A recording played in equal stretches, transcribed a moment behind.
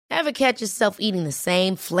Ever catch yourself eating the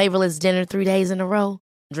same flavorless dinner 3 days in a row?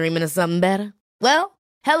 Dreaming of something better? Well,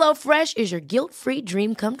 HelloFresh is your guilt-free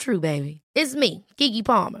dream come true, baby. It's me, Keke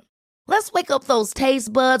Palmer. Let's wake up those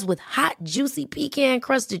taste buds with hot, juicy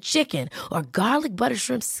pecan-crusted chicken or garlic butter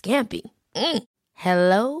shrimp scampi.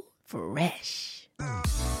 Hello Fresh.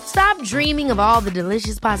 Stop dreaming of all the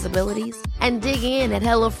delicious possibilities and dig in at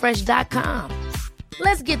HelloFresh.com.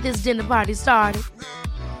 Let's get this dinner party started.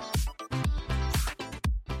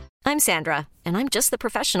 I'm Sandra, and I'm just the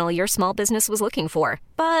professional your small business was looking for.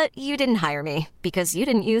 But you didn't hire me because you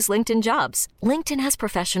didn't use LinkedIn Jobs. LinkedIn has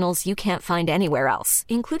professionals you can't find anywhere else,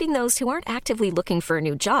 including those who aren't actively looking for a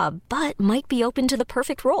new job, but might be open to the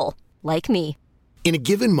perfect role, like me. In a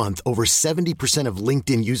given month, over 70% of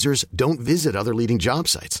LinkedIn users don't visit other leading job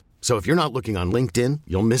sites. So if you're not looking on LinkedIn,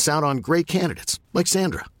 you'll miss out on great candidates like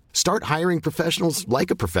Sandra. Start hiring professionals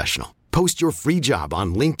like a professional. Post your free job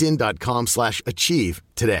on linkedin.com/achieve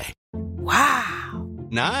today. Wow.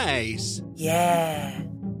 Nice. Yeah.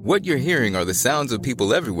 What you're hearing are the sounds of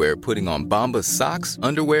people everywhere putting on Bombas socks,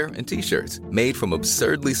 underwear, and T-shirts made from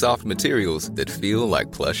absurdly soft materials that feel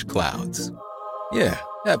like plush clouds. Yeah,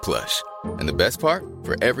 that plush. And the best part?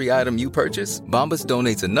 For every item you purchase, Bombas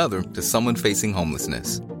donates another to someone facing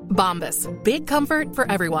homelessness. Bombas. Big comfort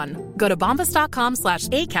for everyone. Go to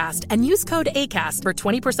bombas.com/ACAST and use code ACAST for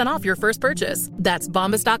 20% off your first purchase. That's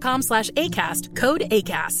bombas.com/ACAST. Code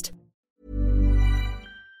ACAST.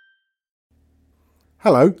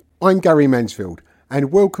 Hello, I'm Gary Mansfield,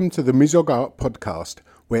 and welcome to the Mizog Art Podcast,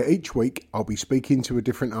 where each week I'll be speaking to a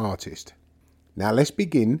different artist. Now let's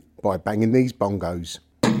begin by banging these bongos.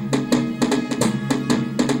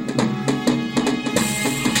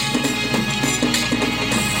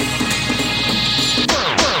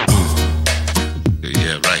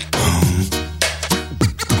 Yeah, right.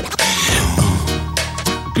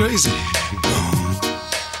 Crazy.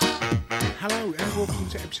 Hello and welcome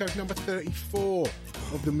to episode number 34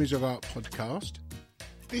 of the Mizog Art Podcast.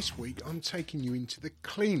 This week I'm taking you into the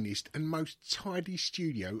cleanest and most tidy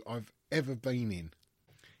studio I've ever been in.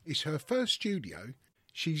 It's her first studio,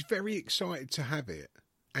 she's very excited to have it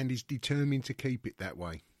and is determined to keep it that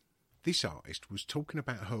way. This artist was talking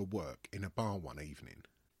about her work in a bar one evening.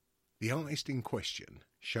 The artist in question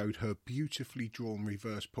showed her beautifully drawn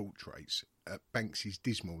reverse portraits at Banks's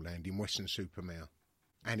Dismalland in Weston-super-Mare.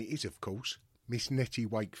 And it is, of course, Miss Nettie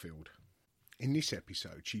Wakefield. In this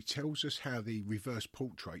episode, she tells us how the reverse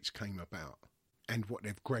portraits came about and what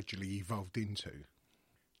they've gradually evolved into.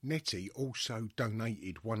 Nettie also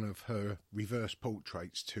donated one of her reverse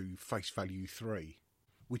portraits to Face Value 3,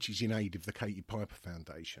 which is in aid of the Katie Piper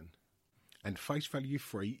Foundation. And Face Value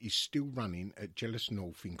 3 is still running at Jealous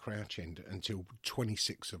North in Crouch End until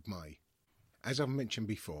 26th of May. As I've mentioned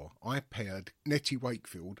before, I paired Nettie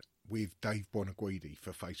Wakefield with Dave Buonaguidi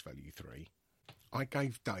for Face Value 3. I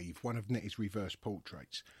gave Dave one of Nettie's reverse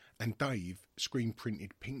portraits, and Dave screen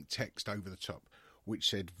printed pink text over the top which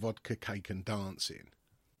said vodka, cake and dancing.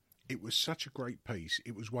 It was such a great piece,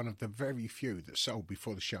 it was one of the very few that sold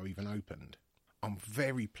before the show even opened. I'm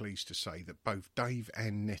very pleased to say that both Dave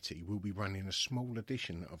and Nettie will be running a small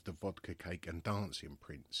edition of the Vodka, Cake and Dancing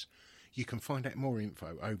prints. You can find out more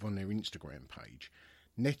info over on their Instagram page.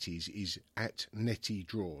 Nettie's is at Nettie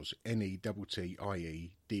Draws,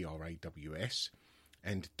 NETTIEDRAWS,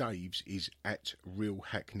 and Dave's is at Real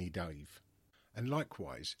Hackney Dave. And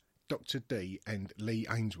likewise, Dr. D and Lee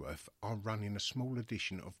Ainsworth are running a small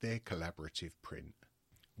edition of their collaborative print,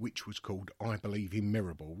 which was called I Believe in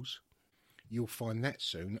Mirrorballs. You'll find that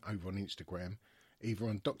soon over on Instagram, either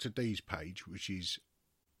on Dr. D's page, which is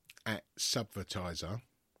at Subvertiser,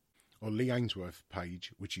 or Lee Ainsworth's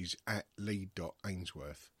page, which is at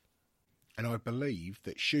lee.ainsworth. And I believe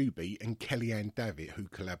that Shuby and Kellyanne Davitt, who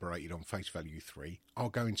collaborated on Face Value 3, are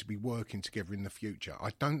going to be working together in the future.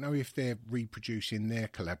 I don't know if they're reproducing their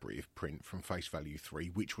collaborative print from Face Value 3,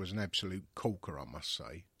 which was an absolute corker, I must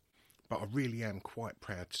say. But I really am quite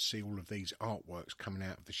proud to see all of these artworks coming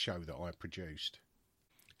out of the show that I produced.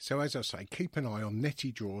 So as I say, keep an eye on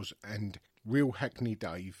Nettie Draws and Real Hackney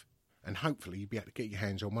Dave, and hopefully you'll be able to get your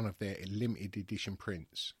hands on one of their limited edition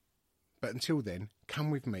prints. But until then, come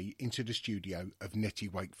with me into the studio of Nettie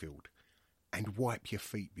Wakefield and wipe your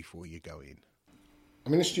feet before you go in.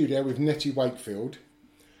 I'm in the studio with Nettie Wakefield,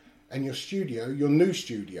 and your new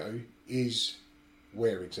studio, is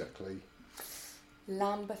where exactly?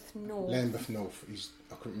 Lambeth North. Lambeth North is,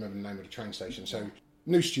 I couldn't remember the name of the train station. So,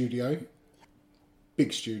 new studio,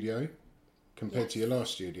 big studio, compared to your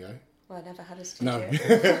last studio. Well, I never had a studio.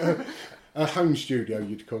 No. A home studio,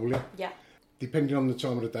 you'd call it. Yeah. Depending on the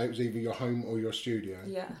time of the day, it was either your home or your studio.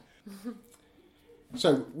 Yeah.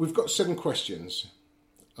 So, we've got 7 questions.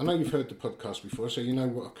 I know you've heard the podcast before, so you know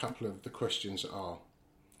what a couple of the questions are.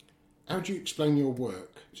 How do you explain your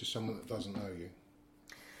work to someone that doesn't know you?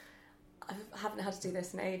 I haven't had to do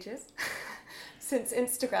this in ages. Since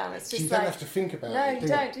Instagram, it's just so you don't have to think about it. No, you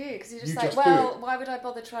don't, do you? Because you're just like, why would I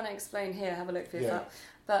bother trying to explain here? Have a look for yourself.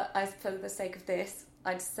 But for the sake of this,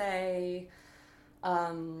 I'd say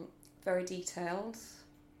very detailed,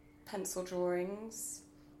 pencil drawings,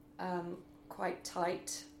 quite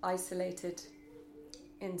tight, isolated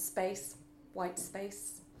in space, white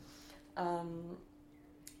space,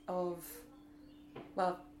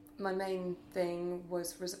 my main thing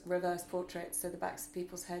was reverse portraits, so the backs of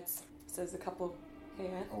people's heads. So there's a couple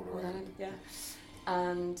here. All around. Yeah.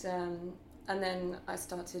 And then I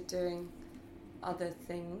started doing other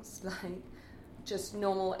things, like just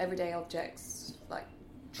normal everyday objects, like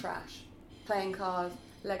trash, playing cards,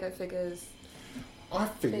 Lego figures. I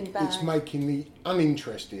think it's making the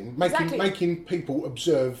uninteresting, making people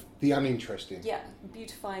observe the uninteresting. Yeah,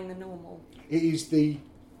 beautifying the normal. It is the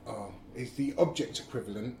object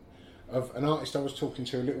equivalent of an artist I was talking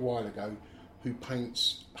to a little while ago who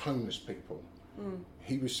paints homeless people.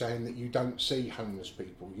 He was saying that you don't see homeless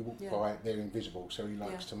people. You walk by, they're invisible, so he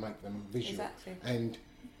likes to make them visual. Exactly. And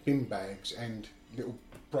bin bags and little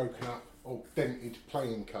broken up or dented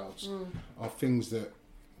playing cards are things that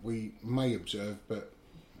we may observe, but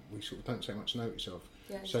we sort of don't take much notice of.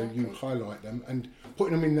 Yeah, so exactly. you highlight them, and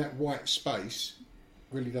putting them in that white space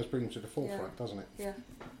really does bring them to the forefront, doesn't it? Yeah,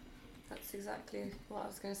 that's exactly what I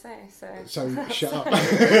was going to say. So shut up,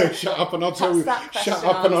 shut up, and I'll tell you. Shut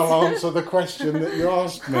up, and I'll answer the question that you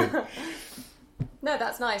asked me. No,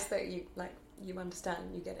 that's nice that you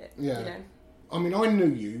understand, you get it. Yeah. You know? I mean, I knew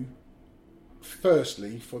you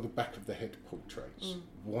firstly for the back of the head portraits.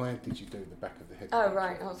 Why did you do the back of the head? Oh, portraits?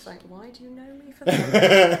 right. I was like, why do you know me for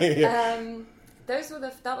that? Yeah.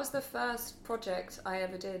 That was the first project I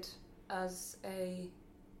ever did as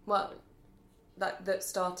that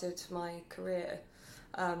started my career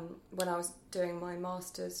when I was doing my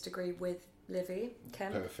master's degree with Livy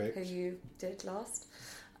Kemp, Perfect. who you did last.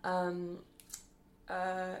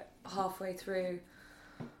 Halfway through,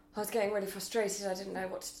 I was getting really frustrated. I didn't know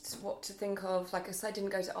what to think of. Like I said, I didn't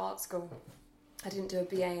go to art school. I didn't do a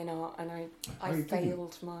BA in art, and I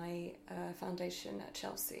failed my foundation at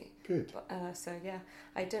Chelsea. Good. So yeah,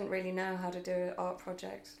 I didn't really know how to do an art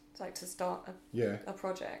project, like to start a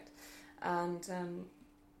project, and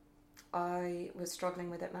I was struggling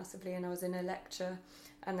with it massively. And I was in a lecture,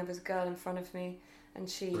 and there was a girl in front of me, and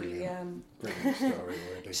she Brilliant story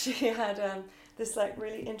already. she had this like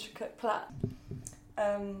really intricate plait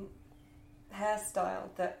hairstyle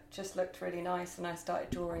that just looked really nice, and I started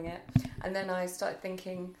drawing it, and then I started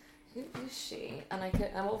thinking, who is she? And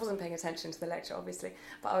I wasn't paying attention to the lecture, obviously,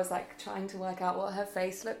 but I was like trying to work out what her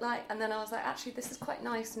face looked like, and then I was like, actually, this is quite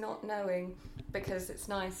nice not knowing, because it's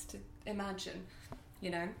nice to imagine, you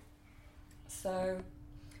know. So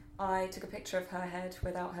I took a picture of her head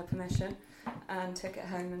without her permission and took it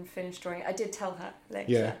home and finished drawing it. I did tell her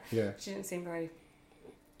later. Yeah. She didn't seem very...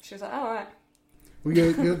 She was like, oh, all right. Well,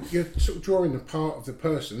 you're sort of drawing a part of the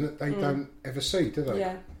person that they don't ever see, do they?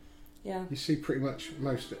 Yeah. You see pretty much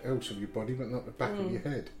most else of your body, but not the back of your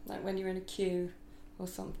head. Like when you're in a queue or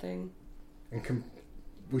something. And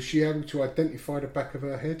was she able to identify the back of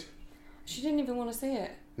her head? She didn't even want to see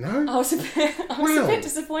it. No? I was a bit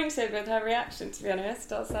disappointed with her reaction, to be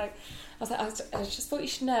honest. I just thought you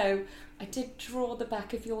should know, I did draw the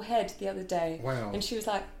back of your head the other day. Wow. And she was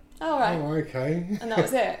like, oh, right. Oh, okay. And that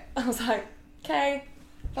was it. I was like, okay,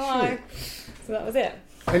 bye. Sure. So that was it.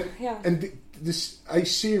 And a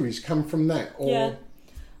series come from that? Or?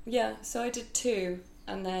 Yeah, so I did 2,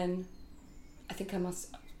 and then I think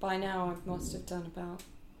by now I must have done about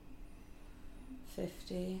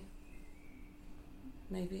 50,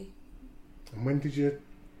 maybe. And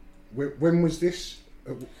when was this?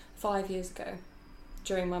 5 years ago,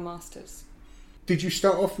 during my master's. Did you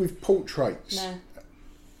start off with portraits? No.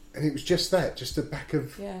 And it was just the back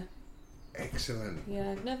of... Yeah. Excellent.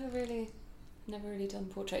 Yeah, I've never really done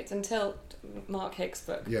portraits until Mark Hicks'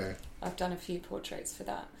 book. Yeah. I've done a few portraits for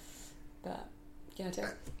that. But, yeah, I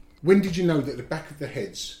don't... When did you know that the back of the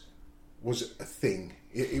heads was a thing?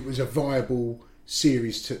 It was a viable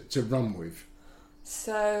series to run with?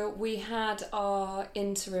 So we had our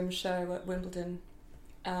interim show at Wimbledon,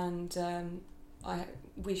 and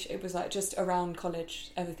it was like just around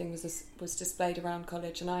college. Everything was displayed around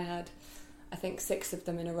college, and I had, I think, 6 of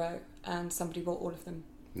them in a row, and somebody bought all of them.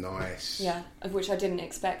 Nice. Yeah, which I didn't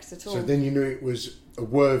expect at all. So then you knew it was a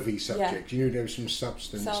worthy subject. Yeah. You knew there was some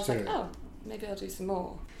substance to it. So I was like, it. oh, maybe I'll do some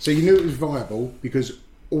more. So you knew it was viable because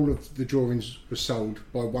all of the drawings were sold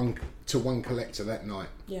by one to one collector that night.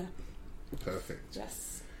 Yeah. Perfect.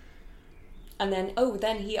 Yes. And then,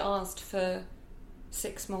 then he asked for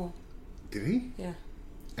 6 more. Did he? Yeah.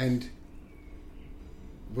 And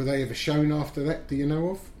were they ever shown after that, do you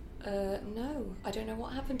know of? No, I don't know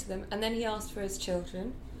what happened to them. And then he asked for his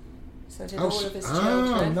children. So I did Oh, all of his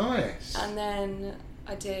children. Nice. And then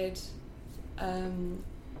I did... then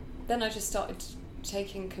I just started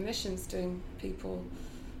taking commissions, doing people.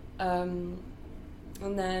 And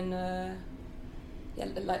then,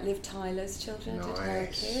 like Liv Tyler's children, I did her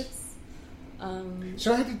kids.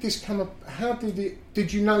 So how did this come up? How did it...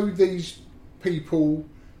 Did you know these people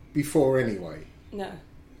before anyway? No.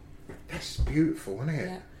 That's beautiful, isn't it?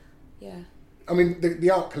 Yeah. Yeah. I mean, the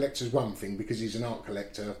art collector's one thing, because he's an art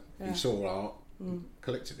collector. Yeah. He saw art,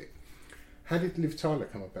 collected it. How did Liv Tyler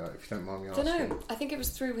come about, if you don't mind me asking? I don't know. I think it was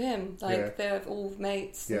through him. Like, they're all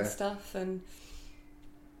mates and stuff, and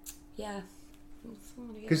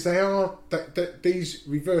because they are these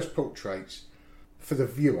reverse portraits, for the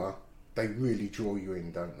viewer, they really draw you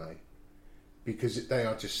in, don't they? Because they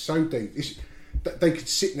are just so deep. They could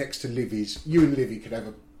sit next to Livy's. You and Livy could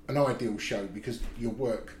have an ideal show, because your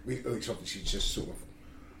work, it's obviously just sort of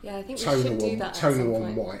I think we should do that tonal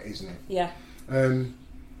on white, isn't it? Yeah.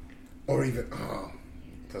 Or even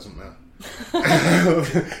doesn't matter.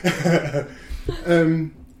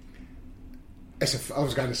 I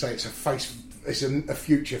was going to say it's a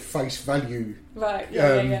future face value. Right.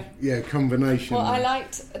 Yeah. Combination. Well, I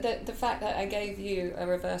liked the fact that I gave you a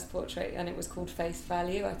reverse portrait and it was called Face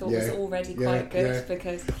Value. I thought it was already quite good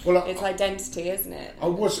because it's identity, isn't it? I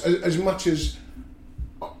was, as much as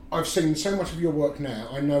I've seen so much of your work now,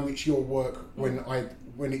 I know it's your work when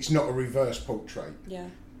it's not a reverse portrait. Yeah.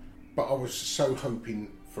 But I was so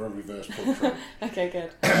hoping for a reverse portrait. Okay,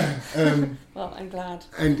 good. Well, I'm glad.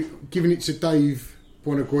 And giving it to Dave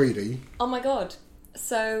Buonaguidi. Oh my God!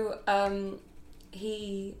 So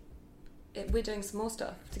we're doing some more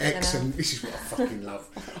stuff together. Excellent. Now. This is what I fucking love.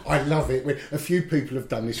 I love it when a few people have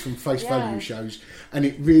done this from face value shows, and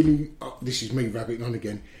it really. This is me rabbiting on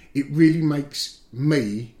again. It really makes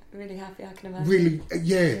me really happy. I can imagine. Really,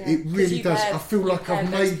 it really does. I feel like I've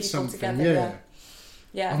made something. Together,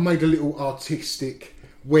 yeah. I've made a little artistic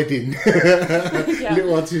wedding,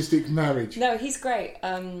 little artistic marriage. No, he's great.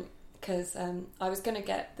 Because I was going to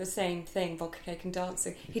get the same thing, vodka cake and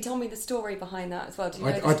dancing. He told me the story behind that as well. Do you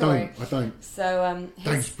know the story? I don't. So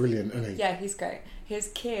Dave's brilliant, isn't he? Yeah, he's great. His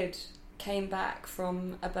kid came back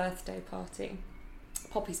from a birthday party,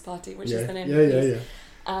 Poppy's party, which is the name of the piece.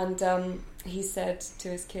 And he said to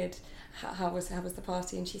his kid, how was the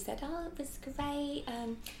party? And she said, it was great.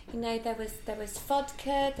 There was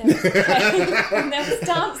vodka, there was cake, and there was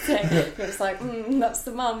dancing. It was like, that's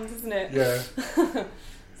the mums, isn't it? Yeah.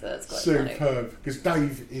 So that's quite superb. Because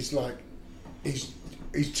Dave is like, his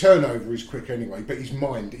turnover is quick anyway, but his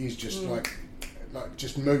mind is just like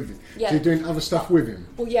just moving. Yeah. So you're doing other stuff with him?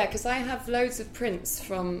 Well, yeah, because I have loads of prints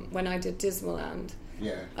from when I did Dismaland.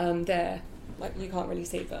 Yeah. There, like you can't really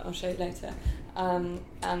see, but I'll show you later. And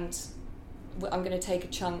I'm going to take a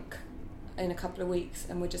chunk in a couple of weeks,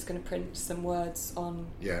 and we're just going to print some words on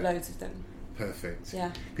loads of them. Perfect.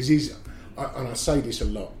 Yeah. Because and I say this a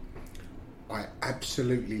lot, I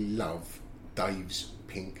absolutely love Dave's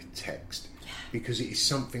pink text because it is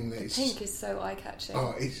something that is... Pink is so eye-catching.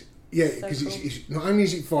 Oh, it's... Yeah, because it's not only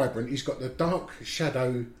is it vibrant, it's got the dark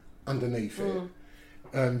shadow underneath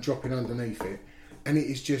it, dropping underneath it, and it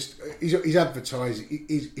is just... He's advertising...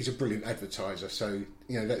 He's a brilliant advertiser, so,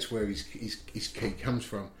 that's where his key comes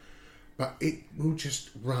from. But it will just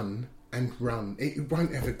run and run. It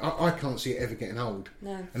won't ever... I can't see it ever getting old.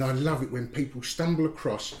 No. And I love it when people stumble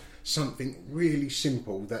across something really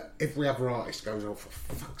simple that every other artist goes, oh, for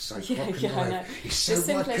fuck's sake, why couldn't I? It's so the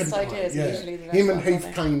simplest ideas are usually the best. Him and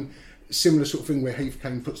Heath Kane, similar sort of thing where Heath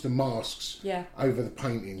Kane puts the masks over the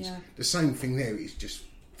paintings. Yeah. The same thing there is just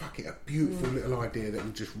a beautiful little idea that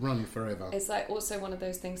will just run forever. It's like also one of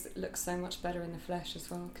those things that looks so much better in the flesh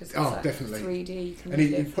as well, because it's definitely 3D. You can and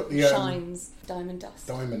he put the shines, diamond dust.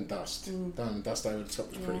 Diamond dust over the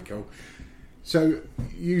top is pretty cool. So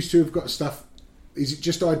you used to have got stuff. Is it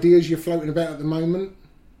just ideas you're floating about at the moment?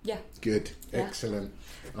 Yeah. Good. Yeah. Excellent.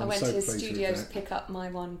 I went to his studio to pick up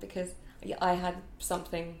my one because I had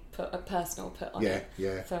something personal put on it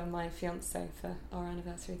for my fiancé for our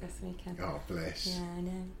anniversary this weekend. Oh, bless. Yeah, I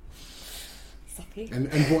know. Sucky.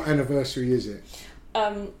 And what anniversary is it?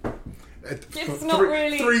 It's not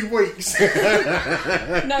really 3 weeks. No,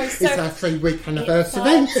 so it's our 3-week anniversary.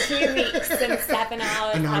 It's 2 weeks and 7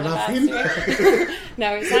 hours And I love anniversary.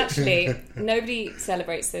 No, it's actually, nobody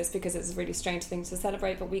celebrates this because it's a really strange thing to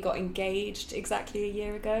celebrate, but we got engaged exactly a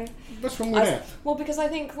year ago. What's wrong with that? Well, because I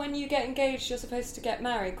think when you get engaged, you're supposed to get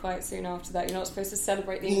married quite soon after that. You're not supposed to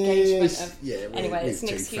celebrate the engagement of... Anyway, it's an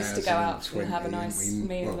excuse to go out and have a nice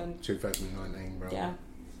meal. And 2019, right? Yeah,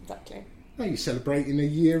 exactly. No, you're celebrating a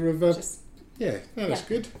year of... that's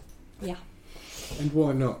good. Yeah. And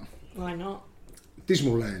why not? Why not?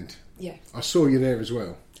 Dismaland. Yeah. I saw you there as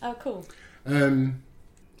well. Oh, cool.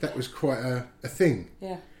 That was quite a thing.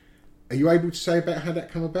 Yeah. Are you able to say about how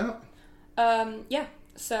that came about? Yeah.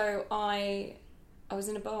 So I was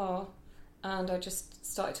in a bar and I just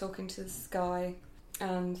started talking to this guy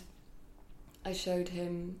and I showed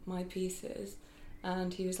him my pieces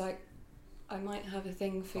and he was like, I might have a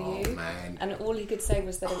thing for you. Man. And all he could say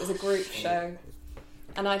was that it was a group show.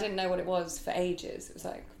 And I didn't know what it was for ages. It was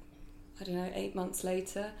like, I don't know, 8 months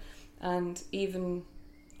later. And even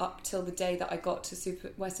up till the day that I got to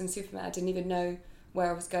Western Supermare, I didn't even know where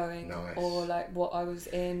I was going or like what I was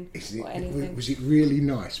in or anything. Was it really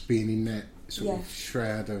nice being in that sort of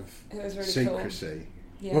shroud of secrecy? Cool.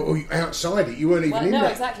 Yeah. Well, outside it, you weren't even in it. No,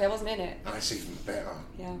 exactly, I wasn't in it. That's even better.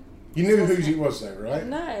 Yeah. You knew whose it was though, right?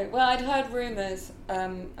 No. Well, I'd heard rumours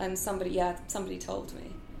and somebody told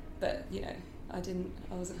me. But, I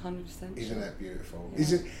wasn't 100% Isn't sure. that beautiful?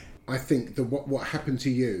 Yeah. I think that what happened to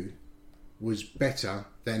you was better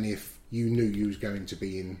than if you knew you was going to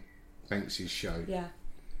be in Banks's show. Yeah.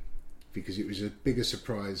 Because it was a bigger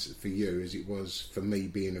surprise for you as it was for me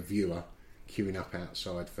being a viewer, queuing up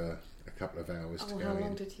outside for a couple of hours to go in. How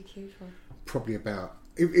long did you queue for? Probably about...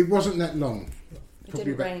 It wasn't that long. It Probably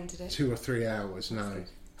didn't about rain, did it? 2 or 3 hours, no.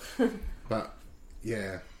 But,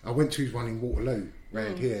 yeah. I went to his one in Waterloo,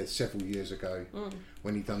 round here, several years ago,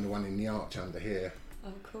 when he'd done the one in the Arch under here.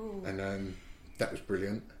 Oh, cool. And that was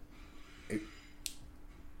brilliant.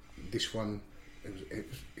 This one, it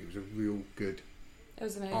was a real good... It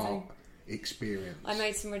was amazing. Art experience. I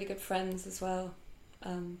made some really good friends as well,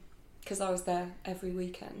 because I was there every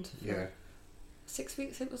weekend. Yeah. 6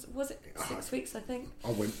 weeks. Was it 6 weeks? I think.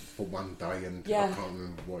 I went for one day and I can't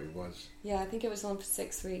remember what it was. Yeah, I think it was on for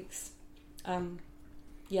 6 weeks.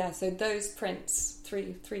 So those prints,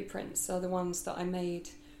 three prints, are the ones that I made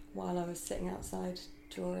while I was sitting outside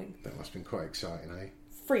drawing. That must have been quite exciting, eh?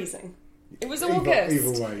 Freezing. It was August.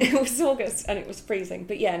 Either way. It was August and it was freezing.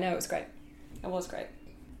 But yeah, no, it was great. It was great.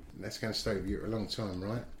 That's going to stay with you for a long time,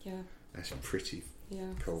 right? Yeah. That's pretty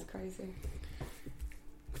cool. It's crazy.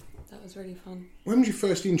 That was really fun. When was your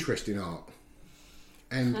first interest in art?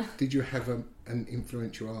 And did you have an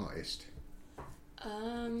influential artist?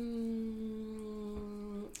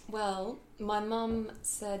 Well, my mum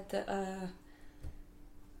said that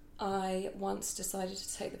I once decided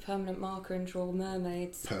to take the permanent marker and draw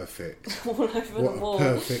mermaids. Perfect. All over the wall. What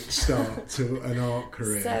a perfect start to an art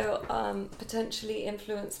career. So, potentially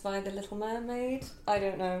influenced by The Little Mermaid. I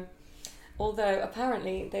don't know. Although,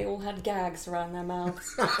 apparently, they all had gags around their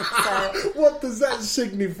mouths. So, what does that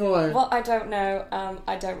signify? Well, I don't know.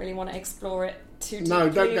 I don't really want to explore it too deeply. No,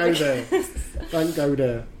 don't go there. Don't go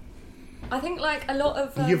there. I think, like, a lot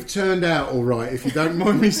of... You've turned out all right, if you don't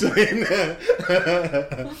mind me saying that.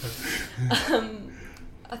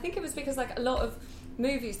 I think it was because, like, a lot of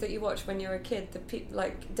movies that you watch when you're a kid,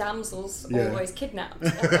 like, damsels are always kidnapped.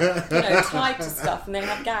 Or, tied to stuff, and they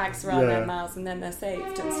have gags around their mouths, and then they're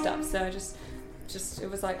saved and stuff. So just it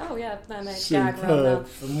was like, oh, yeah, mermaid gag around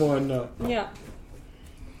mouth. And why not? Yeah.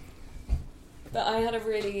 But I had a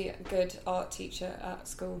really good art teacher at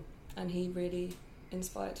school, and he really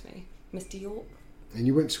inspired me. Mr. York. And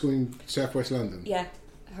you went to school in South West London? Yeah,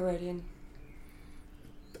 Herodian.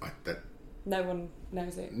 That No one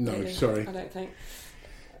knows it. No, really, sorry. I don't think.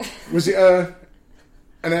 Was it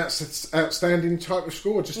an outstanding type of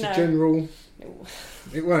school, or just a general? No.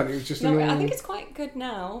 It weren't. It was just. No, I think it's quite good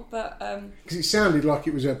now, but because it sounded like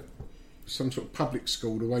it was some sort of public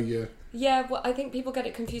school. The way you. Yeah, well, I think people get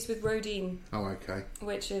it confused with Rodin. Oh, okay.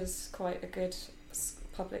 Which is quite a good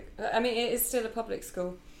public. I mean, it is still a public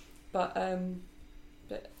school, but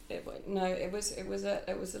it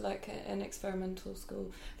was like an experimental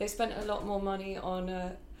school. They spent a lot more money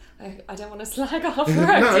on. I don't want to slag off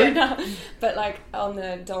Rodin now, but like on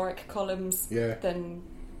the Doric columns than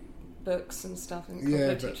books and stuff. And a couple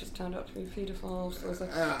of teachers turned out to be paedophiles. There was a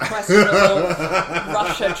questionable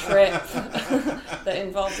Russia trip that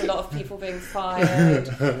involved a lot of people being fired,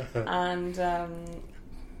 and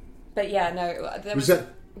but yeah, no.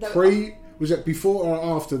 Was Was that before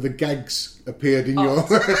or after the gags appeared in your...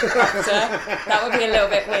 After. That would be a little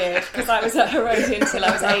bit weird, because I was at Herodian until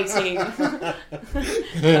I was 18. I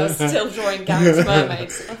was still drawing gagged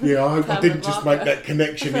mermaids. Yeah, I hope I didn't just make marker. that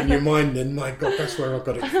connection in your mind then. My God, that's where I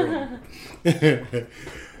got it from.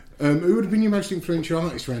 Who would have been your most influential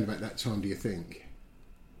artist around about that time, do you think?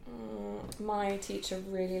 My teacher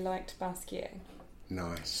really liked Basquiat.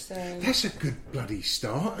 Nice. So, that's a good bloody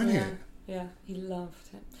start, isn't it? Yeah, he loved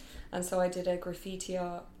it. And so I did a graffiti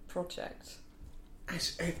art project.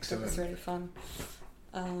 That's It excellent. was really fun.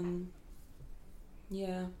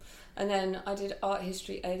 Yeah. And then I did art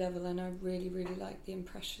history A-level, and I really, really liked the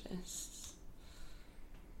Impressionists.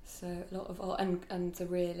 So a lot of art, and the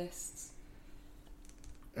Realists.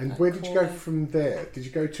 And Like where did you go Corey. from there? Did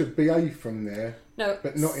you go to BA from there, No,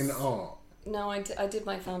 but not in art? No, I did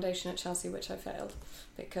my foundation at Chelsea, which I failed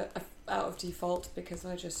because out of default, because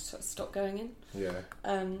I just sort of stopped going in. Yeah.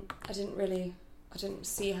 I didn't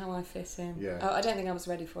see how I fit in. Yeah. I don't think I was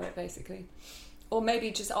ready for it, basically, or maybe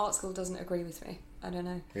just art school doesn't agree with me. I don't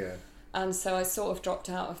know. Yeah. And so I sort of dropped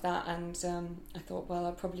out of that, and I thought, well,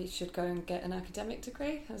 I probably should go and get an academic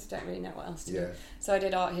degree. I just don't really know what else to do. So I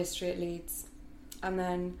did art history at Leeds, and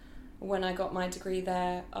then when I got my degree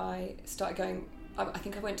there, I started going. I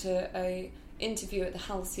think I went to a interview at the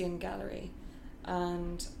Halcyon Gallery,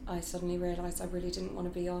 and I suddenly realised I really didn't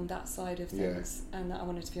want to be on that side of things, and that I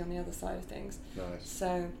wanted to be on the other side of things. Nice.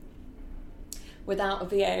 So without a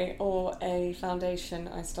BA or a foundation,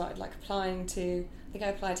 I started applying to. I think I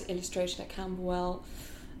applied to illustration at Camberwell.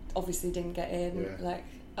 Obviously, didn't get in. Yeah.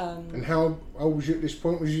 And how old was you at this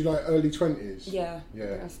point? Was you early 20s? Yeah.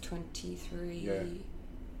 Yeah. I was 23. Yeah.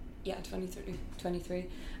 Yeah, 23.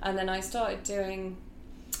 And then I started doing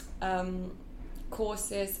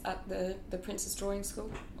courses at the Princess Drawing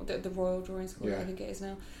School, or the Royal Drawing School, Yeah. I think it is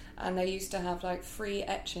now. And they used to have free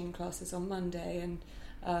etching classes on Monday, and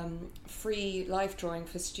free life drawing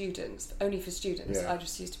for students, only for students. Yeah. I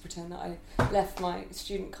just used to pretend that I left my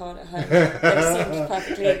student card at home. They seemed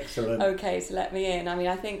perfectly Excellent. okay to let me in. I mean,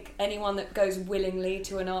 I think anyone that goes willingly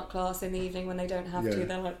to an art class in the evening when they don't have to,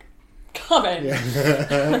 they're like, come in.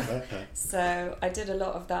 Yeah. So I did a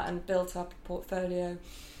lot of that and built up a portfolio,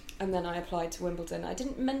 and then I applied to Wimbledon. I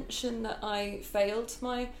didn't mention that I failed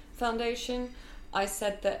my foundation. I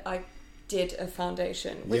said that I did a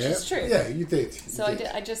foundation, which is true. Yeah, you did. So I did.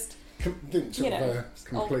 I just didn't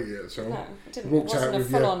complete it at all. no, I didn't. Walked It wasn't out a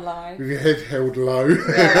with full-on lie. with your head held low.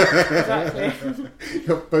 Yeah, exactly.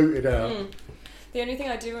 Got booted out. The only thing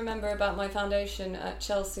I do remember about my foundation at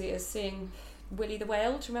Chelsea is seeing Willie the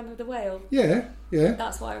Whale. Do you remember the whale? Yeah.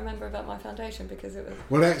 That's what I remember about my foundation, because it was.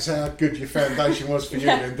 Well, that's how good your foundation was for you,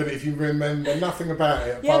 then. But if you remember nothing about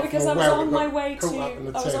it, Yeah, apart because from I a was whale on that my got way caught up in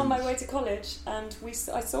the to. I was on my Thames. way to college, and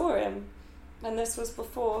I saw him, and this was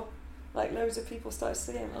before. Loads of people started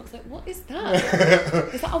seeing him. I was like, what is that?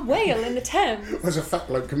 Is that a whale in the Thames? It was a fat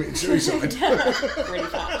bloke committing suicide. Really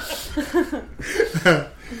fat.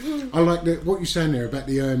 I like what you're saying there about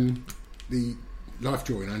the life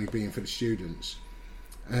drawing only being for the students.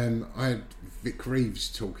 I had Vic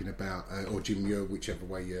Reeves talking about, or Jim Muir, whichever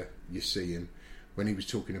way you see him, when he was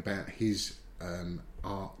talking about his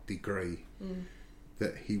art degree.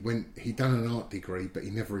 That he done an art degree, but he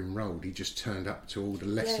never enrolled. He just turned up to all the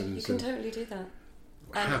lessons. Yeah, you can totally do that.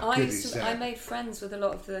 And How good is that? I made friends with a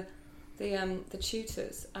lot of the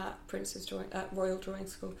tutors at Royal Drawing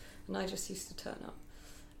School, and I just used to turn up.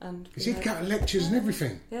 And Because he'd go to lectures and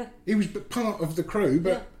everything. Yeah. He was part of the crew,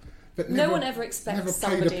 but never, no one ever expects never paid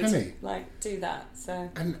somebody a penny. to do that. So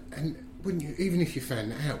And wouldn't you, even if you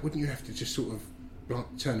found that out, wouldn't you have to just sort of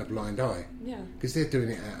turn a blind eye? yeah. Because they're doing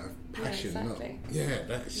it out of passion. Yeah, exactly.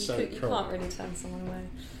 That's You, so you cool. can't really turn someone away.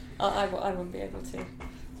 I wouldn't be able to.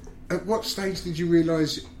 At what stage did you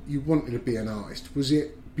realise you wanted to be an artist? Was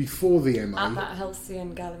it before the MA? At that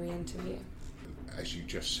Halcyon Gallery interview. As you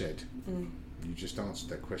just said. You just answered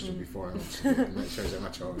that question before I answered it, and that shows how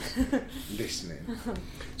much I was listening.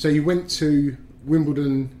 So you went to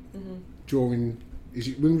Wimbledon Drawing. Is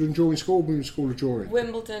it Wimbledon Drawing School or Wimbledon School of Drawing?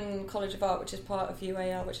 Wimbledon College of Art, which is part of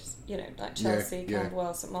UAL, which is, Chelsea, Yeah.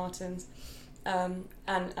 Camberwell, St Martin's. And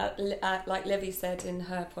like Livy said in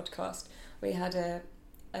her podcast, we had a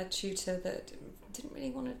tutor that didn't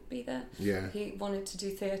really want to be there. Yeah. He wanted to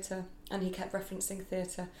do theatre, and he kept referencing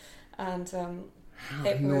theatre. And How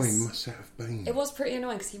annoying must that have been? it was pretty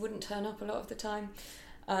annoying because he wouldn't turn up a lot of the time.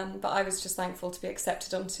 But I was just thankful to be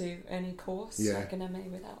accepted onto any course. Like an MA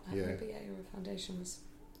without having a BA or a foundation was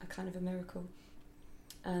a kind of a miracle.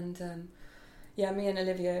 And me and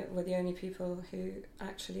Olivia were the only people who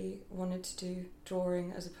actually wanted to do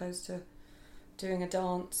drawing as opposed to doing a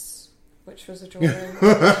dance which was a drawing.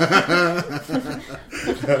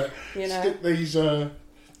 You know, stick these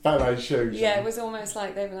ballet shoes. Yeah, on. it was almost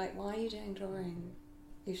like they were like, "Why are you doing drawing?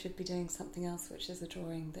 You should be doing something else, which is a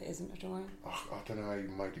drawing that isn't a drawing." Oh, I don't know how you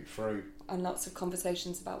made it through. And lots of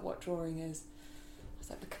conversations about what drawing is. I was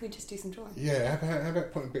like, "But can we just do some drawing?" Yeah, how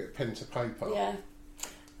about putting a bit of pen to paper? Yeah,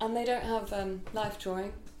 and they don't have life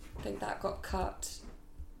drawing. I think that got cut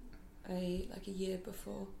a year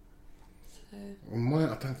before. So.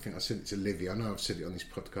 Well, I don't think I said it to Livy. I know I've said it on this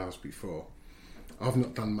podcast before. I've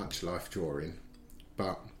not done much life drawing,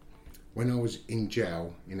 but when I was in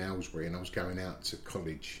jail in Aylesbury and I was going out to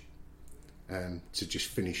college to just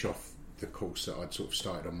finish off the course that I'd sort of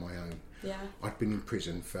started on my own, I'd been in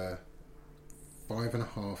prison for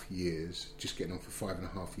 5.5 years, just getting on for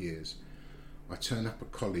 5.5 years. I turned up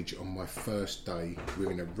at college on my first day.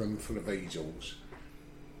 We're in a room full of easels.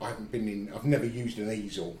 I've never used an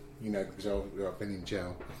easel, because I've been in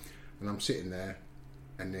jail. And I'm sitting there,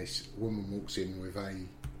 and this woman walks in with a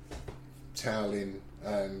towel in,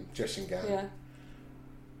 dressing gown. Yeah.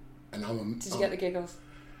 And Did you get the giggles?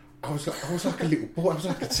 I was like a little boy. I was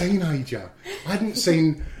like a teenager. I hadn't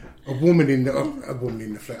seen a woman in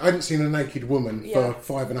the flesh. I hadn't seen a naked woman for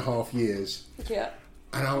 5.5 years. Yeah.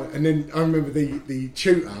 And then I remember the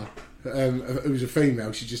tutor, who was a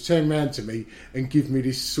female, she just turned around to me and give me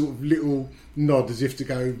this sort of little nod as if to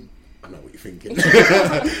go, I know what you're thinking.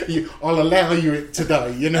 I'll allow you it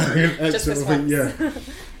today, that just sort of thing.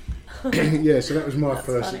 Yeah. So that was my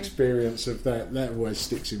first funny. experience of that. That always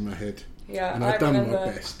sticks in my head. Yeah, and I I've done remember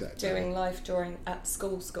my best that day. doing life drawing at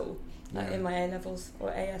school, in my A levels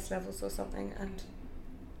or AS levels or something, and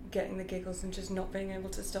getting the giggles and just not being able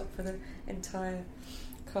to stop for the entire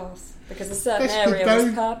class because a certain area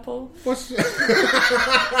was purple.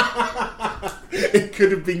 It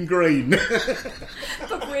could have been green,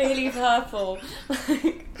 but really purple,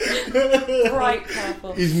 bright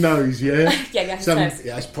purple. His nose, yeah, his nose.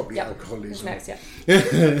 Yeah, it's probably alcohol. His nose,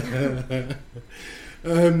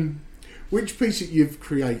 Which piece that you've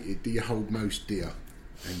created do you hold most dear,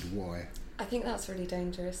 and why? I think that's really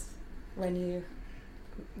dangerous when you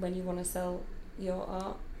want to sell your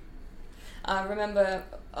art. I remember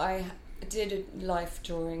I did a life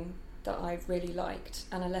drawing that I really liked,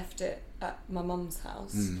 and I left it at my mum's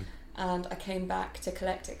house. And I came back to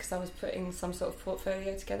collect it because I was putting some sort of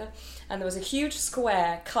portfolio together, and there was a huge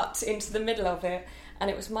square cut into the middle of it, and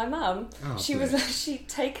it was my mum. She'd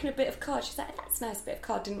taken a bit of card. She's like, "That's a nice bit of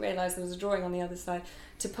card." Didn't realise there was a drawing on the other side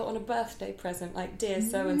to put on a birthday present, like "Dear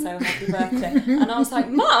so and so, happy birthday." And I was like,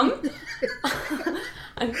 "Mum!"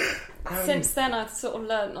 And since then, I've sort of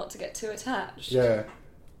learned not to get too attached. Yeah.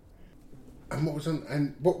 And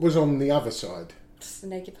what was on the other side? Just a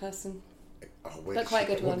naked person. Oh, but quite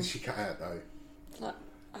a good what one. did she cut out though?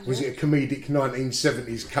 Was it a comedic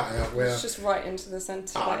 1970s cutout where... It's just right into the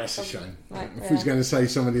centre. Oh, that's a shame. I was going to say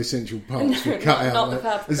some of the essential parts were cut out not the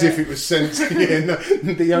purple as bit. if it was censored.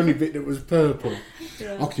 The only bit that was purple.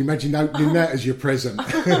 Yeah. I can imagine opening that as your present.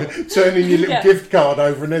 Turning your little gift card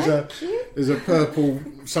over and there's a purple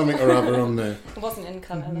something or other on there. It wasn't in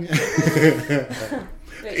colour.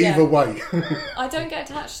 Either way. I don't get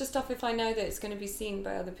attached to stuff if I know that it's going to be seen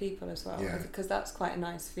by other people as well, because that's quite a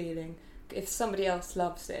nice feeling. If somebody else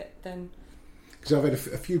loves it, then... Because I've had a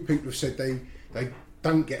few people have said they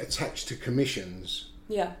don't get attached to commissions,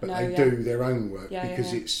 but they do their own work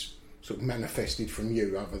because it's sort of manifested from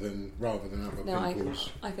you rather than other people's.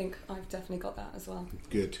 I think I've definitely got that as well.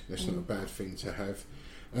 Good. That's not a bad thing to have.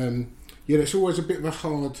 It's always a bit of a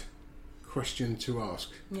hard question to ask.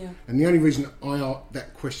 Yeah. And the only reason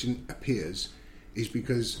that question appears is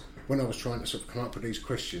because when I was trying to sort of come up with these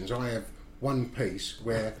questions, I have one piece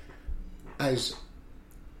where, as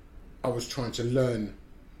I was trying to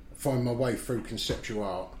find my way through conceptual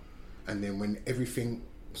art, and then when everything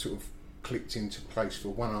sort of clicked into place for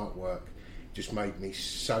one artwork, just made me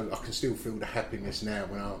so... I can still feel the happiness now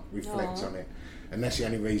when I reflect on it, and that's the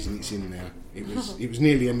only reason it's in there. It was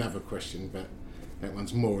nearly another question, but that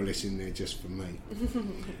one's more or less in there just for me.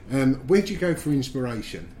 Where do you go for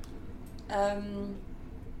inspiration?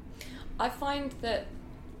 I find that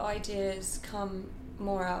ideas come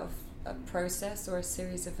more out of a process or a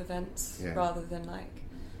series of events rather than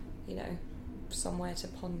somewhere to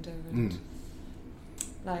ponder. And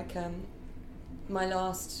my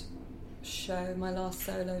last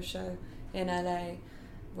solo show in LA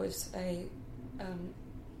was a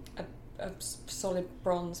solid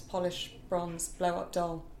polished bronze blow up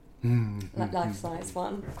doll, life size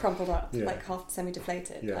one, crumpled up, like half semi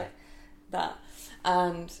deflated, like that.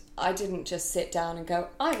 And I didn't just sit down and go,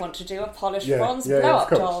 I want to do a polished bronze blow up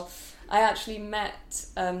doll. I actually met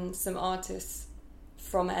some artists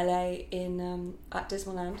from LA in at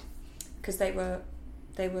Disneyland, because they were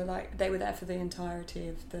there for the entirety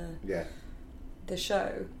of the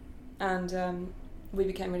show, and we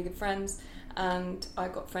became really good friends. And I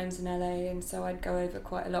got friends in LA, and so I'd go over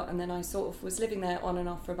quite a lot. And then I sort of was living there on and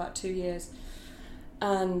off for about 2 years.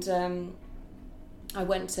 And I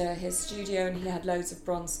went to his studio, and he had loads of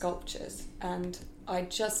bronze sculptures. And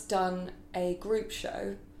I'd just done a group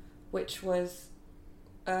show, which was,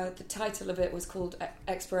 the title of it was called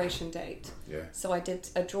Expiration Date. Yeah. So I did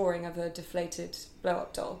a drawing of a deflated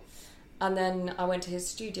blow-up doll. And then I went to his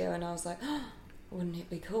studio, and I was like, oh, wouldn't it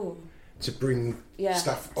be cool? To bring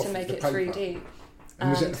stuff off to make the it paper. 3D.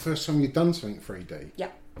 And was that the first time you'd done something 3D?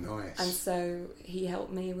 Yeah. Nice. And so he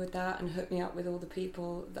helped me with that and hooked me up with all the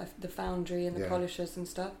people, the foundry and the polishers and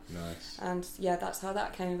stuff. Nice. And yeah, that's how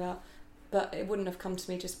that came about. But it wouldn't have come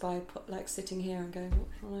to me just by sitting here and going, what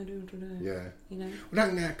shall I do today? Yeah. You know. Well,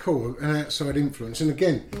 isn't that cool? An outside influence. And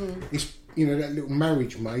again, it's that little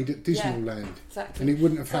marriage made at Disneyland. Yeah, exactly. And it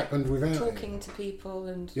wouldn't have happened without talking to people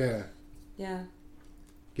and yeah.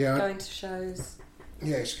 Going to shows.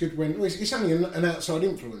 Yeah, it's good when it's only an outside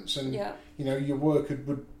influence, and your work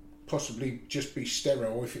would possibly just be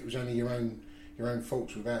sterile if it was only your own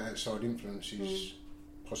faults without outside influences,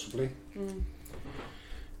 possibly.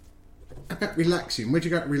 About relaxing, where do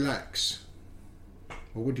you go to relax,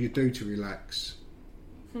 or what do you do to relax?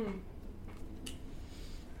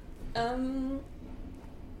 I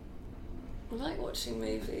like watching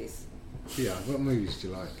movies. Yeah, what movies do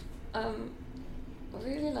you like? I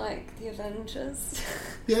really like The Avengers.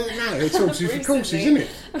 Yeah, no, it's obviously for courses, isn't it?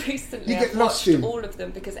 Recently, you get I've lost watched in all of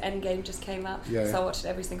them because Endgame just came out. Yeah. So I watched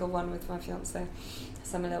every single one with my fiance.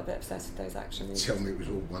 So I'm a little bit obsessed with those action movies. Tell me it was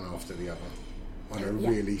all one after the other. On a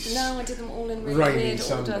really No, I did them all in really rainy weird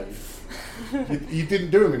Sunday. order. you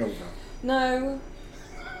didn't do them in order? No.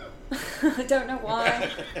 I don't know why.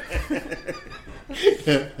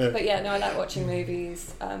 But yeah, no, I like watching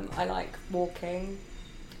movies. I like walking.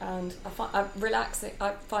 And I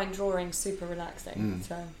find drawing super relaxing.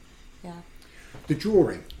 So, yeah. The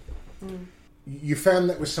drawing. You found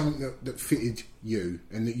that was something that fitted you,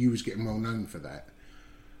 and that you was getting well known for that.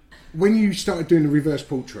 When you started doing the reverse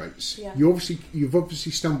portraits, you've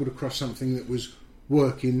obviously stumbled across something that was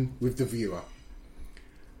working with the viewer.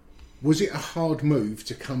 Was it a hard move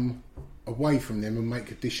to come away from them and make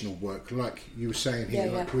additional work, like you were saying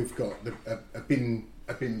here? We've got a bin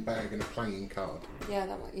bag and a playing card. Yeah,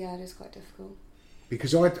 it is quite difficult.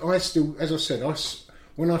 Because I still, as I said,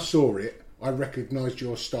 when I saw it, I recognised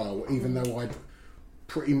your style, even though I'd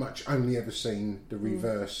pretty much only ever seen the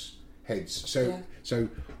reverse heads. So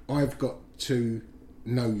I've got to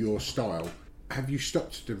know your style. Have you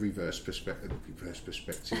stopped the reverse perspective?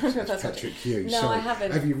 That's Patrick Hughes. No, I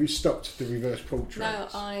haven't. Have you stopped the reverse portraits? No,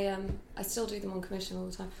 I still do them on commission all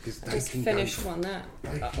the time. I just finished one there.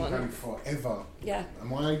 They can go forever. Yeah.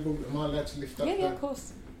 Am I allowed to lift up? Yeah, of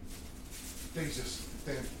course. These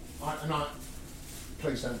are,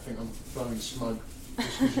 please don't think I'm blowing smoke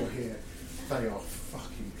just because you're here. They are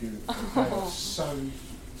fucking beautiful. They are so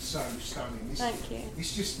stunning. Thank you.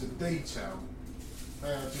 It's just the detail.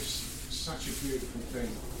 They are just such a beautiful thing,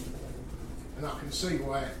 and I can see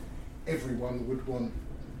why everyone would want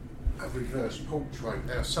a reverse portrait.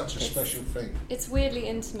 They are such a special thing. It's weirdly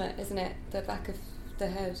intimate, isn't it? The back of the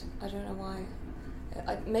head. I don't know why.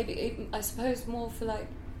 I suppose more for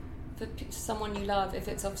someone you love, if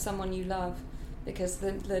it's of someone you love, because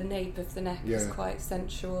the nape of the neck is quite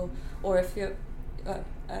sensual. Or if you're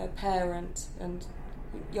a parent and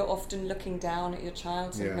you're often looking down at your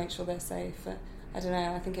child to make sure they're safe. I don't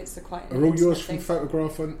know, I think it's quite... Are all yours from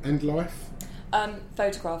Photograph and Life?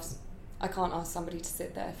 Photographs. I can't ask somebody to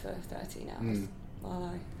sit there for 13 hours while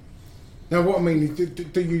I... Now, what I mean is,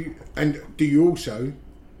 do you also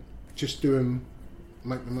just do them,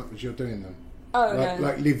 make them up as you're doing them? Oh, no.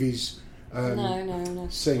 Like Livy's no.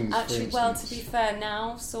 scenes, actually, well, to be fair,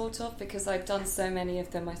 now, sort of, because I've done so many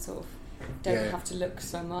of them, I sort of don't have to look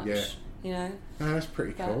so much, you know? Oh, that's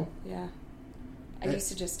pretty cool. Yeah. I used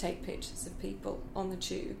to just take pictures of people on the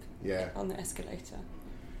tube, on the escalator.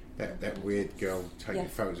 That weird girl taking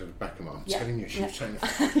photos of the back of my arm, telling you she was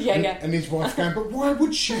taking and his wife going, but why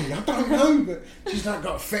would she? I don't know, but she's not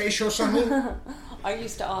got a fetish or something. I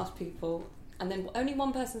used to ask people, and then only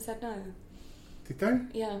one person said no. Did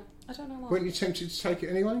they? Yeah, I don't know why. Weren't you tempted to take it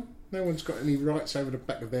anyway? No one's got any rights over the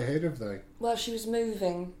back of their head, have they? Well, she was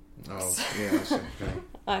moving. Oh, yeah, that's okay.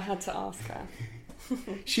 I had to ask her.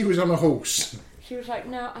 She was on a horse. She was like,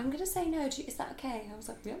 no, I'm going to say no. Is that okay? I was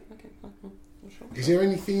like, yeah, okay, fine. Sure. Is there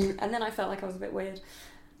anything... And then I felt like I was a bit weird.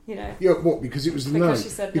 you know. Yeah, what? Because it was the Because no. she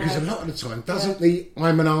said Because no. a lot of the time, doesn't the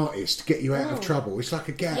 "I'm an artist" get you out of trouble? It's like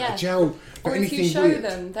a get out of jail. Or if you show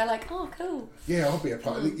them, they're like, "Oh, cool." Yeah, I'll be a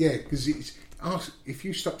part of it. Yeah, because if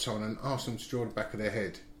you stop someone and ask them to draw the back of their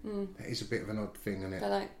head, that is a bit of an odd thing, isn't it? They're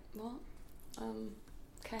like, "What?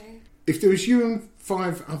 Okay." If there was you and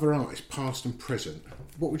 5 other artists, past and present,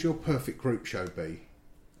 what would your perfect group show be?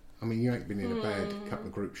 I mean, you ain't been in a bad couple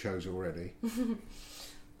of group shows already.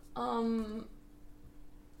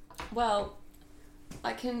 Well,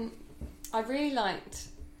 I really liked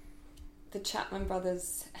the Chapman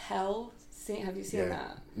Brothers Hell. Have you seen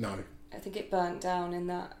that? No. I think it burnt down in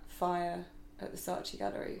that fire at the Saatchi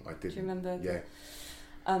Gallery. I did. Do you remember? Yeah.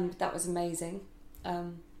 That was amazing.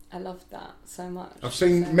 I loved that so much. I've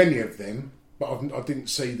seen many of them, but I didn't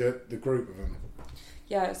see the group of them.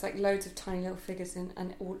 Yeah, it's like loads of tiny little figures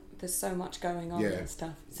and there's so much going on and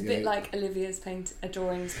stuff. It's a bit like Olivia's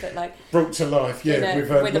drawings, but like brought to life,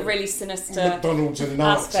 with a really sinister McDonald's and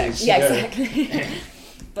aspect. Nazis. Yeah, exactly.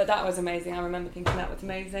 But that was amazing. I remember thinking that was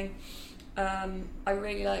amazing. I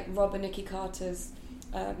really like Rob and Nicky Carter's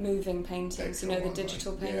moving paintings. Excellent, the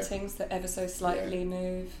digital paintings that ever so slightly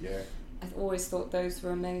move. Yeah. I've always thought those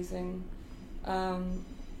were amazing. I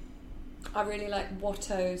really like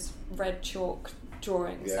Watto's red chalk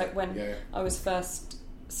drawings. When I was first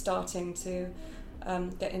starting to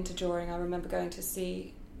get into drawing, I remember going to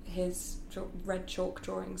see his red chalk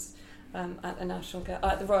drawings at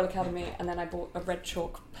the Royal Academy, and then I bought a red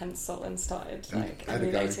chalk pencil and started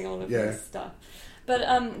emulating all of this stuff. But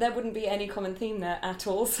there wouldn't be any common theme there at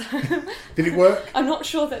all. So did it work? I'm not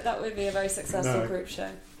sure that would be a very successful group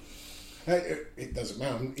show. It doesn't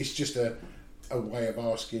matter. It's just a way of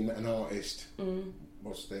asking an artist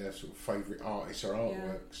what's their sort of favourite artists or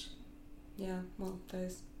artworks. Yeah, well,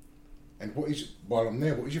 those. And while I'm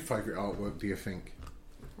there, what is your favourite artwork, do you think?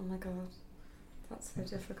 Oh my god, that's so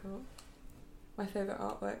difficult. My favourite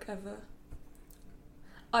artwork ever.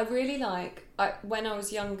 I really when I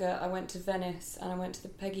was younger, I went to Venice and I went to the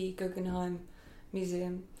Peggy Guggenheim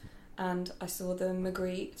Museum and I saw the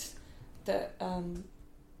Magritte that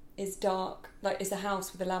is dark, it's a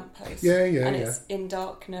house with a lamppost. And it's in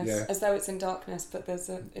darkness, as though it's in darkness, but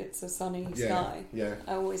it's a sunny sky. Yeah.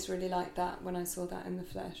 I always really liked that when I saw that in the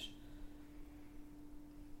flesh.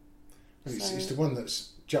 It's the one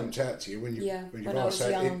that's jumped out to you when you when I was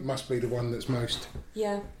young. It must be the one that's most.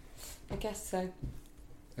 Yeah, I guess so.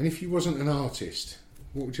 And if you wasn't an artist,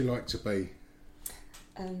 what would you like to be?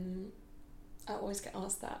 I always get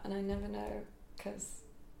asked that, and I never know because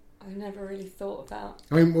I've never really thought about.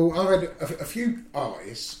 I mean, well, I've had a few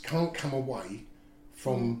artists can't come away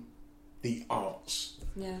from the arts.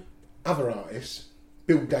 Yeah. Other artists,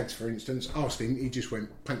 Bill Daggs, for instance, asked him. He just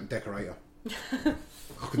went paint and decorator.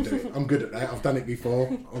 I can do it. I'm good at that. I've done it before.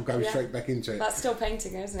 I'll go straight back into it. That's still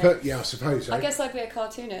painting, isn't it? But, yeah, I suppose so. I guess I'd be a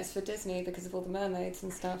cartoonist for Disney because of all the mermaids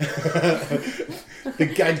and stuff. The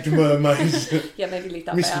gagged mermaids. Yeah, maybe leave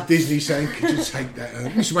that bit Mr. out. Disney saying, could you take that?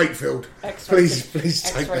 Mr. Wakefield, please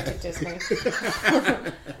take that. Disney.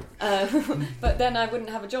 But then I wouldn't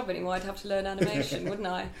have a job anymore. I'd have to learn animation, wouldn't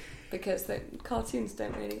I? Because the cartoons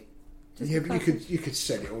don't really... Yeah, but you could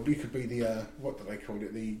set it, or you could be the what do they call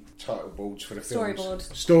it? The title boards for the films.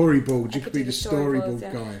 Storyboard. You could be the storyboard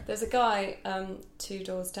guy. There's a guy 2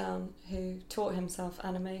 doors down who taught himself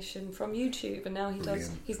animation from YouTube, and now he's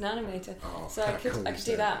an animator. Oh, so I could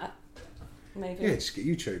do that. Maybe. Yeah, just get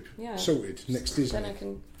YouTube sorted next Disney. Then I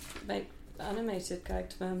can make animated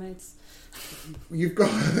gagged mermaids. You've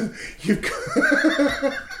got a...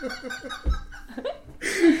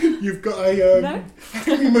 No? How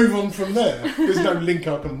can we move on from there? There's no link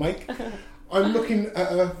I can make. I'm looking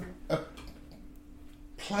at a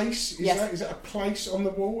place. Is that a place on the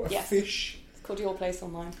wall? A fish? It's called Your Place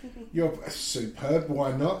on Mine. You're superb.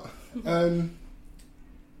 Why not?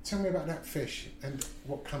 Tell me about that fish and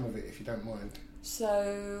what come of it, if you don't mind.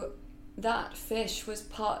 So that fish was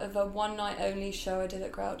part of a one-night-only show I did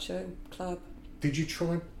at Groucho Club. Did you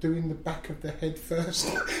try doing the back of the head first?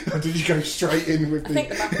 Or did you go straight in with I think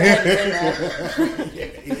the back of the head is in there. Yeah,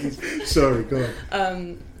 it is. Sorry, go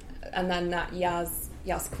on. And then that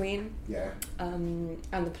Yaz Queen. Yeah. And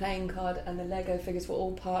the playing card and the Lego figures were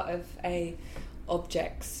all part of a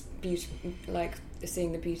objects beauty, like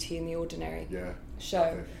seeing the beauty in the ordinary show.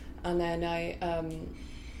 Okay. And then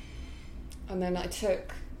I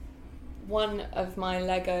took one of my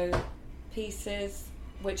Lego pieces,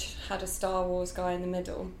 which had a Star Wars guy in the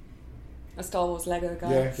middle, a Star Wars Lego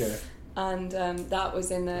guy. Yeah. And that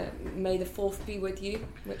was in the May the 4th Be With You,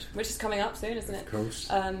 which is coming up soon, isn't it? Of course.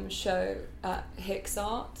 Show at Hicks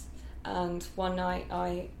Art. And one night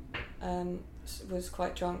I was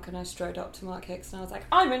quite drunk, and I strode up to Mark Hicks and I was like,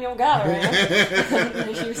 "I'm in your gallery."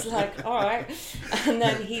 And he was like, "All right." And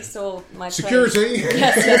then he saw my security.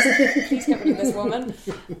 Yes, please get rid of this woman.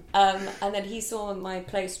 And then he saw my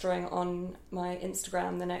place drawing on my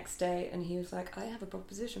Instagram the next day, and he was like, "I have a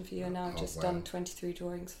proposition for you." And now I've just done 23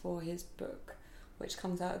 drawings for his book, which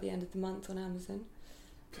comes out at the end of the month on Amazon.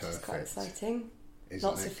 Which is quite exciting.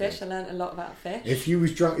 Lots of fish. I learned a lot about fish. If you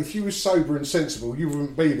was drunk, if you was sober and sensible, you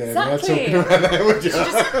wouldn't be there now Exactly. talking about that, would you?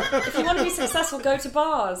 If you want to be successful, go to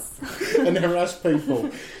bars. And harass people.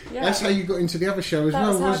 Yeah. That's how you got into the other show as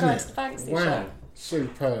well, wasn't That's it? how I got into the Banksy Wow, show.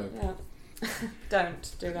 superb. Yeah.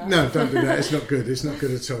 Don't do that. No, don't do that. It's not good. It's not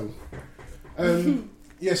good at all.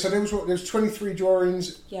 Yeah, so there was 23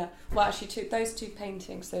 drawings. Yeah. Well, actually, those two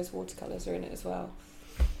paintings, those watercolours are in it as well.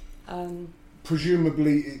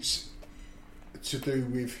 Presumably, it's to do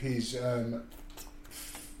with his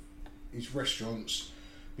restaurants,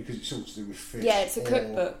 because it's all to do with fish. Yeah, it's a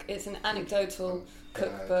cookbook. It's an anecdotal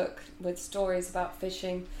cookbook with stories about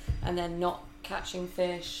fishing and then not catching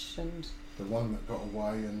fish and the one that got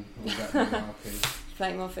away and all that malarkey.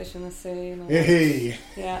 playing more fish in the sea. And all Hey.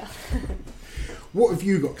 Yeah. What have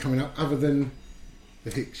you got coming up other than the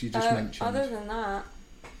Hicks you just mentioned? Other than that,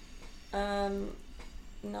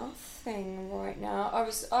 nothing right now. I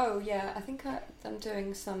think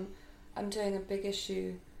I'm doing a big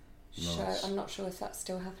issue show. Nice. I'm not sure if that's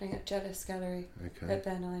still happening at Jealous Gallery that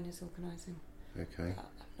Bear 9 is organising. Okay.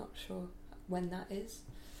 I'm not sure when that is.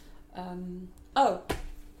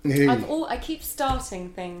 Hey. I keep starting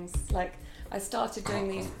things. Like I started doing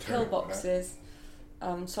these pillboxes.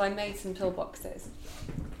 So I made some pillboxes.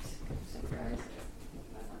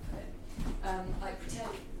 Like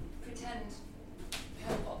pretend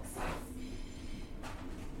pillboxes.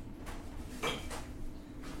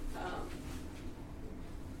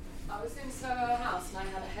 I was in Soho House and I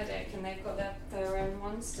had a headache, and they've got their own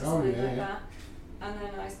ones, just like that. And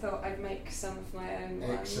then I thought I'd make some of my own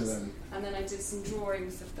ones. Excellent. And then I did some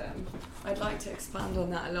drawings of them. I'd like to expand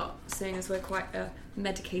on that a lot, seeing as we're quite a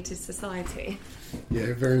medicated society.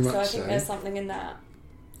 Yeah, very much so. So I think there's something in that.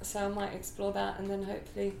 So I might explore that and then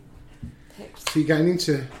hopefully pick. So you're going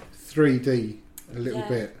into 3D a little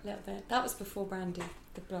bit. A little bit. That was before Brandy,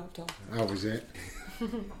 the blow up doll. How was it?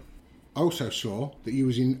 I also saw that you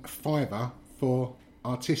was in Fiverr for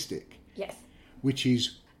Artistic. Yes. Which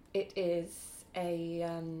is? It is a...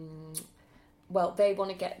 well, they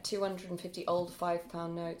want to get 250 old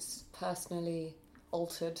 £5 notes personally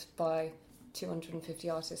altered by 250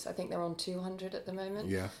 artists. I think they're on 200 at the moment.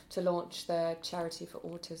 Yeah. To launch their charity for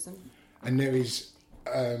autism. And there is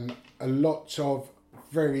a lot of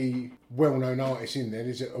very well-known artists in there.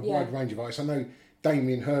 There's a wide range of artists. I know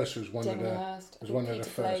Damien Hirst was one of the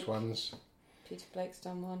first ones. Peter Blake's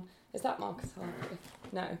done one. Is that Marcus Harvey?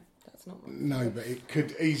 No, that's not Marcus No, Harvey. but it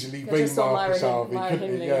could easily be Marcus Harvey,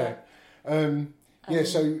 couldn't it? Yeah.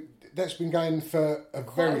 So that's been going for a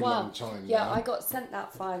very long time. Yeah, now. I got sent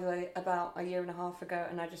that file about a year and a half ago,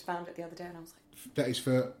 and I just found it the other day, and I was like... That is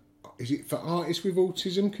for... Is it for artists with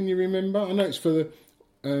autism? Can you remember? I know it's for the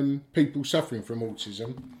people suffering from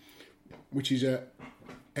autism, which is a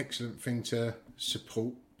excellent thing to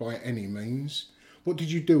support by any means. What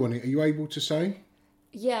did you do on it? Are you able to say?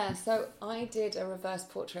 Yeah, so I did a reverse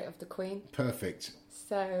portrait of the Queen. Perfect.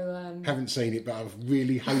 So haven't seen it, but I was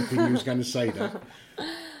really hoping you was going to say that.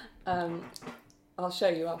 I'll show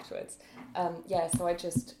you afterwards. So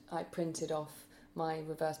I printed off my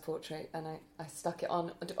reverse portrait and I stuck it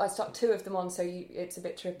on. I stuck two of them on, so it's a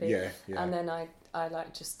bit trippy. Yeah. And then I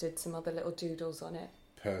just did some other little doodles on it.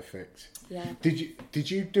 Perfect. Yeah.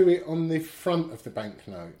 Did you do it on the front of the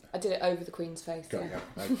banknote? I did it over the Queen's face. Got you.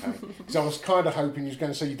 Okay. Because I was kind of hoping you was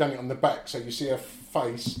going to say you'd done it on the back, so you see her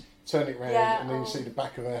face, turn it round, and then you see the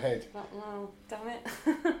back of her head. Well, damn it.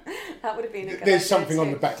 That would have been a good There's idea something too.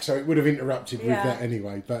 on the back, so it would have interrupted with that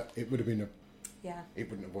anyway, but it would have been it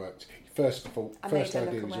wouldn't have worked. First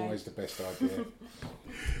idea is always the best idea.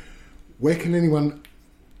 Where can anyone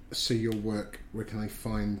see your work? Where can they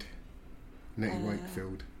find Nettie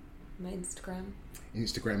Wakefield? My Instagram.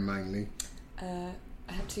 Instagram mainly. I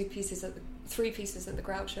have three pieces at the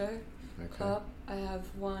Groucho Club. I have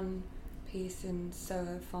one piece in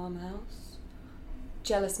Soho Farmhouse.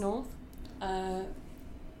 Jealous North. I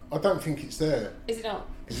don't think it's there. Is it not?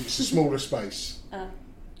 Because it's a smaller space.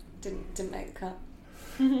 Didn't make the cut.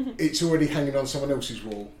 It's already hanging on someone else's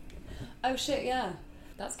wall. Oh shit! Yeah,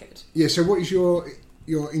 that's good. Yeah. So, what is your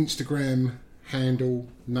Instagram handle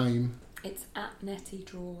name? It's at Nettie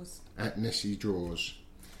Draws. At Nessie Draws.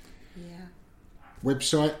 Yeah.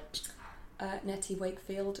 Website?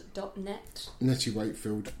 NettieWakefield.net.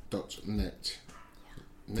 NettieWakefield.net.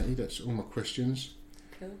 Nettie, that's all my questions.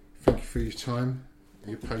 Cool. Thank you for your time,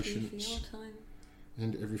 your Thank patience, you for your time.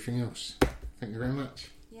 and everything else. Thank you very much.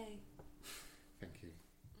 Yay. Thank you.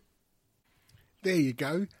 There you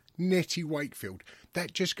go, Nettie Wakefield.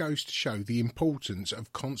 That just goes to show the importance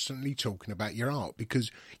of constantly talking about your art,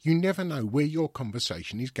 because you never know where your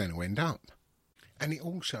conversation is going to end up. And it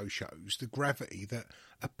also shows the gravity that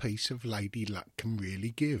a piece of lady luck can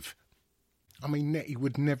really give. I mean, Nettie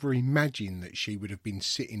would never imagine that she would have been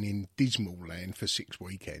sitting in Dismalland for 6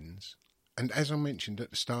 weekends. And as I mentioned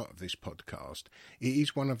at the start of this podcast, it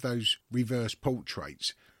is one of those reverse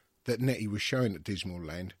portraits that Nettie was showing at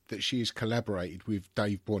Dismalland that she has collaborated with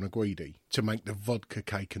Dave Buonaguidi to make the vodka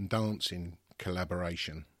cake and dancing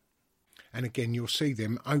collaboration. And again, you'll see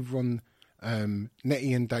them over on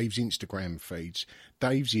Nettie and Dave's Instagram feeds.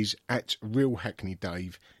 Dave's is at Real Hackney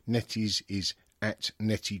Dave, Nettie's is at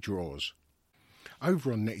Nettie Draws.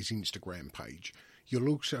 Over on Nettie's Instagram page, you'll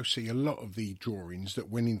also see a lot of the drawings that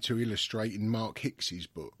went into illustrating Mark Hicks's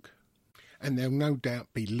book. And there'll no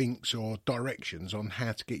doubt be links or directions on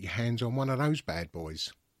how to get your hands on one of those bad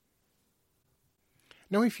boys.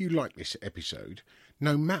 Now, if you like this episode,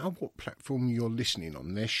 no matter what platform you're listening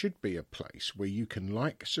on, there should be a place where you can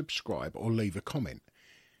like, subscribe or leave a comment.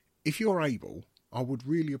 If you're able, I would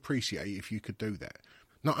really appreciate if you could do that.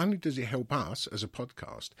 Not only does it help us as a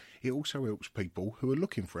podcast, it also helps people who are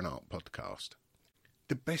looking for an art podcast.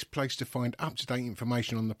 The best place to find up-to-date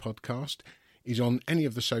information on the podcast is on any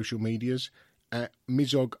of the social medias at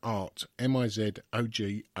MizogArt,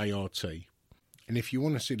 MizogArt. And if you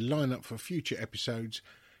want to see the lineup for future episodes,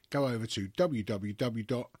 go over to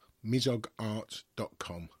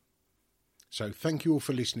www.mizogart.com. So thank you all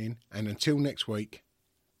for listening, and until next week,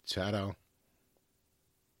 ta-da.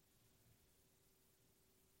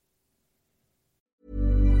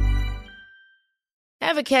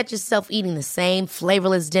 Ever catch yourself eating the same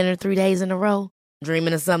flavorless dinner 3 days in a row?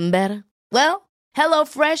 Dreaming of something better? Well,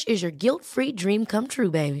 HelloFresh is your guilt-free dream come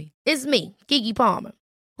true, baby. It's me, Keke Palmer.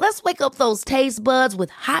 Let's wake up those taste buds with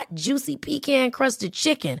hot, juicy pecan-crusted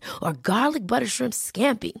chicken or garlic butter shrimp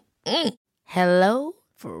scampi. Hello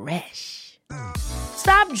Fresh.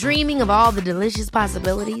 Stop dreaming of all the delicious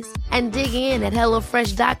possibilities and dig in at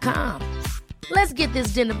HelloFresh.com. Let's get this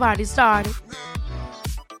dinner party started.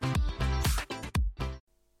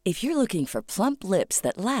 If you're looking for plump lips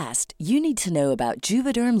that last, you need to know about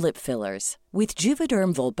Juvederm lip fillers. With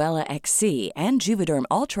Juvederm Volbella XC and Juvederm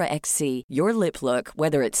Ultra XC, your lip look,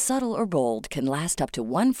 whether it's subtle or bold, can last up to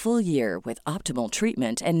 1 full year with optimal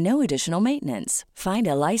treatment and no additional maintenance. Find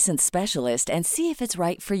a licensed specialist and see if it's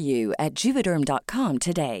right for you at Juvederm.com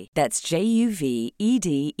today. That's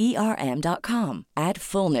JUVEDERM.com. Add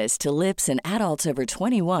fullness to lips in adults over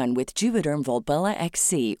 21 with Juvederm Volbella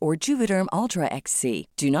XC or Juvederm Ultra XC.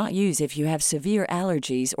 Do not use if you have severe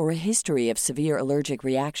allergies or a history of severe allergic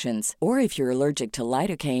reactions, or if you're allergic to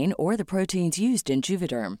lidocaine or the proteins used in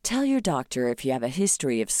Juvederm. Tell your doctor if you have a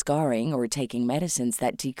history of scarring or taking medicines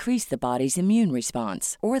that decrease the body's immune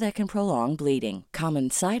response or that can prolong bleeding. Common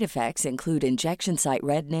side effects include injection site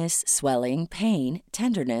redness, swelling, pain,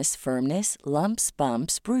 tenderness, firmness, lumps,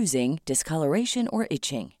 bumps, bruising, discoloration, or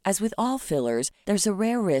itching. As with all fillers, there's a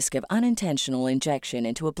rare risk of unintentional injection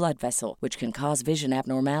into a blood vessel, which can cause vision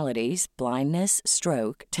abnormalities, blindness,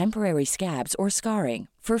 stroke, temporary scabs, or scarring.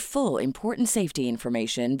 For full, important safety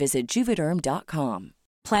information, visit Juvederm.com.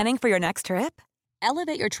 Planning for your next trip?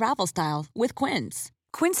 Elevate your travel style with Quince.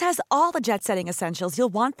 Quince has all the jet-setting essentials you'll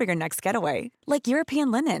want for your next getaway, like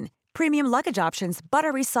European linen, premium luggage options,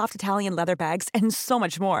 buttery soft Italian leather bags, and so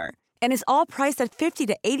much more. And is all priced at 50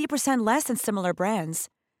 to 80% less than similar brands.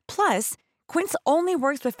 Plus, Quince only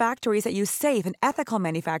works with factories that use safe and ethical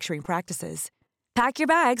manufacturing practices. Pack your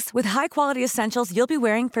bags with high-quality essentials you'll be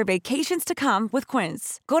wearing for vacations to come with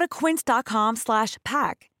Quince. Go to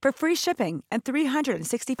quince.com/pack for free shipping and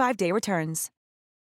 365-day returns.